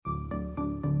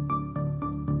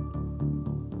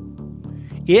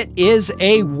It is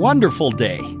a wonderful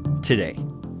day today.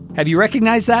 Have you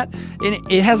recognized that?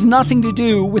 And it has nothing to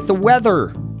do with the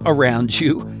weather around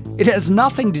you. It has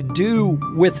nothing to do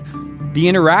with the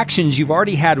interactions you've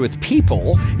already had with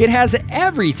people. It has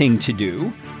everything to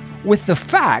do with the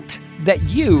fact that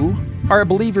you are a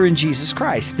believer in Jesus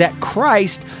Christ, that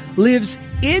Christ lives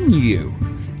in you,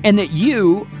 and that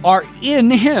you are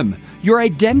in Him. Your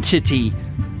identity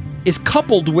is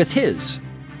coupled with His.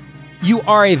 You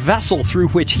are a vessel through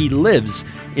which He lives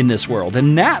in this world,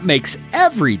 and that makes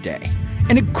every day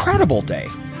an incredible day.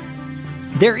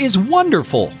 There is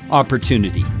wonderful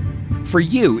opportunity for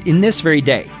you in this very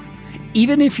day.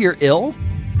 Even if you're ill,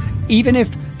 even if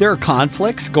there are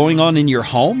conflicts going on in your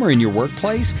home or in your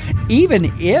workplace,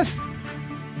 even if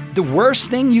the worst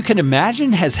thing you can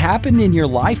imagine has happened in your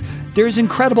life, there's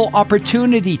incredible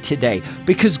opportunity today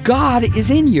because God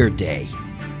is in your day.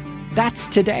 That's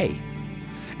today.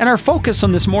 And our focus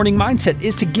on this morning mindset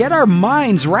is to get our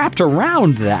minds wrapped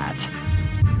around that,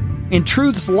 in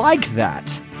truths like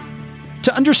that,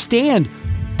 to understand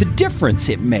the difference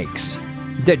it makes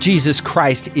that Jesus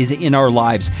Christ is in our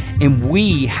lives and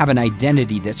we have an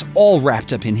identity that's all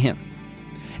wrapped up in Him.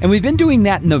 And we've been doing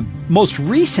that in the most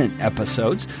recent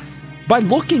episodes by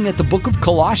looking at the book of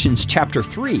Colossians chapter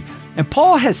 3. And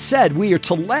Paul has said we are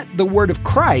to let the word of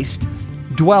Christ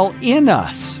dwell in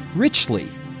us richly.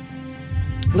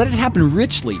 Let it happen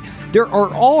richly. There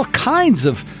are all kinds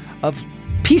of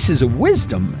pieces of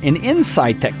wisdom and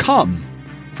insight that come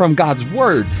from God's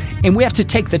word. And we have to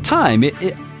take the time.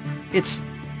 It's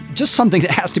just something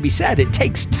that has to be said. It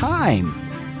takes time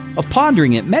of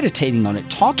pondering it, meditating on it,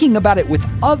 talking about it with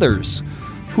others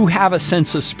who have a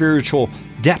sense of spiritual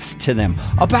depth to them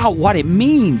about what it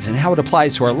means and how it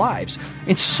applies to our lives.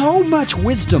 And so much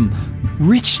wisdom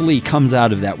richly comes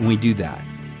out of that when we do that.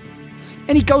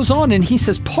 And he goes on and he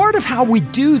says, part of how we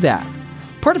do that,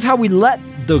 part of how we let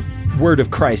the word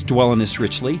of Christ dwell in us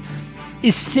richly,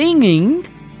 is singing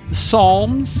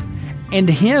psalms and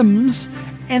hymns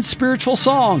and spiritual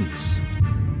songs.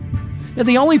 Now,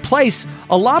 the only place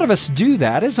a lot of us do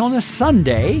that is on a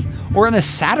Sunday or on a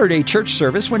Saturday church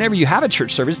service, whenever you have a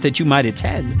church service that you might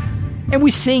attend, and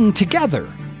we sing together.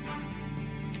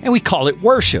 And we call it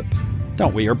worship,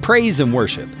 don't we? Or praise and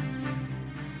worship.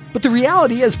 But the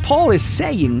reality is, Paul is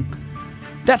saying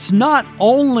that's not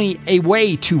only a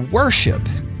way to worship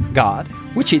God,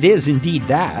 which it is indeed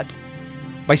that,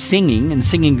 by singing and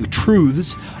singing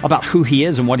truths about who He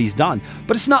is and what He's done,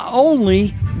 but it's not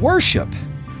only worship.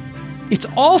 It's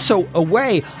also a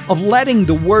way of letting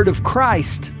the word of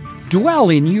Christ dwell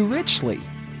in you richly.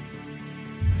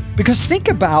 Because think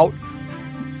about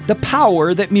the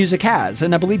power that music has,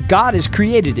 and I believe God has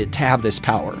created it to have this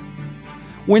power.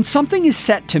 When something is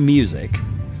set to music,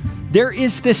 there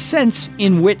is this sense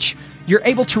in which you're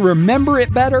able to remember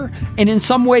it better, and in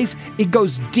some ways, it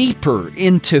goes deeper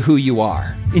into who you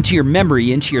are, into your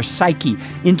memory, into your psyche,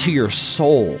 into your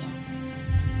soul.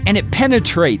 And it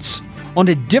penetrates on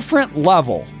a different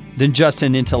level than just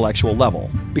an intellectual level,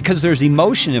 because there's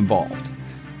emotion involved.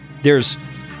 There's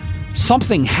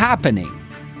something happening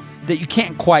that you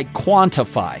can't quite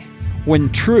quantify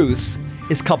when truth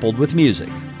is coupled with music.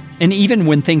 And even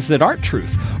when things that aren't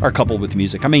truth are coupled with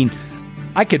music. I mean,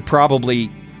 I could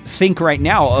probably think right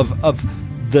now of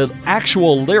the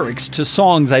actual lyrics to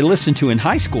songs I listened to in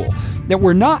high school that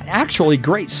were not actually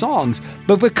great songs,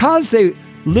 but because the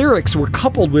lyrics were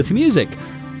coupled with music,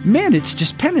 man, it's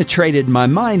just penetrated my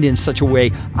mind in such a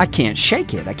way I can't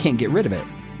shake it. I can't get rid of it.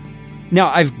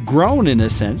 Now, I've grown in a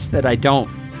sense that I don't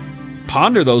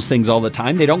ponder those things all the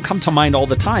time. They don't come to mind all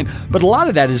the time. But a lot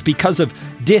of that is because of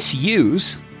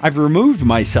disuse. I've removed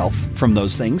myself from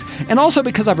those things. And also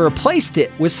because I've replaced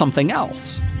it with something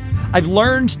else. I've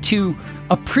learned to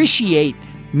appreciate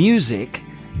music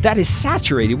that is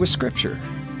saturated with Scripture.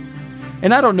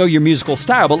 And I don't know your musical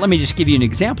style, but let me just give you an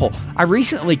example. I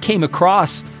recently came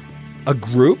across a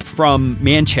group from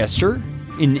Manchester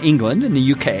in England, in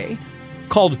the UK,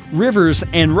 called Rivers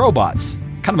and Robots.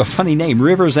 Kind of a funny name.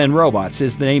 Rivers and Robots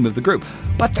is the name of the group.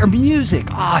 But their music,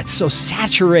 it's so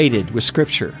saturated with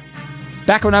Scripture.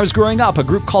 Back when I was growing up, a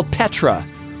group called Petra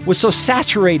was so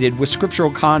saturated with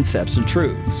scriptural concepts and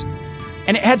truths.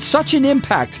 And it had such an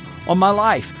impact on my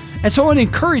life. And so I want to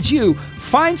encourage you,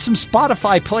 find some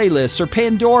Spotify playlists or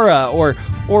Pandora or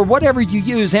whatever you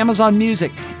use, Amazon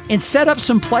Music, and set up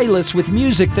some playlists with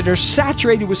music that are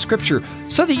saturated with Scripture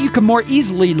so that you can more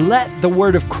easily let the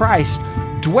Word of Christ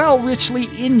dwell richly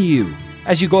in you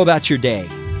as you go about your day.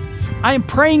 I am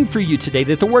praying for you today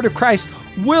that the Word of Christ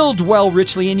will dwell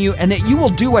richly in you and that you will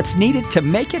do what's needed to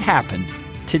make it happen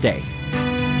today.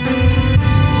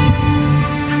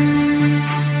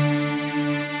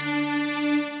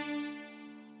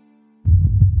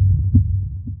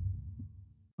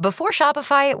 Before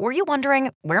Shopify, were you wondering,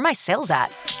 where are my sales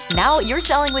at? Now you're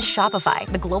selling with Shopify,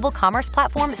 the global commerce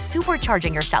platform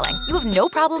supercharging your selling. You have no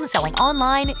problem selling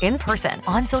online, in person,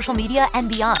 on social media, and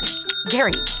beyond.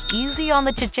 Gary, easy on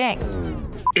the cha-ching.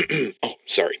 Oh,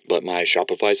 sorry, but my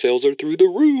Shopify sales are through the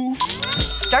roof.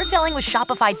 Start selling with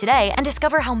Shopify today and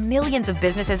discover how millions of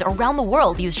businesses around the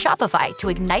world use Shopify to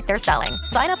ignite their selling.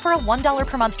 Sign up for a $1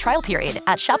 per month trial period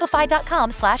at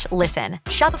shopify.com/listen.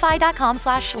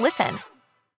 Shopify.com/listen.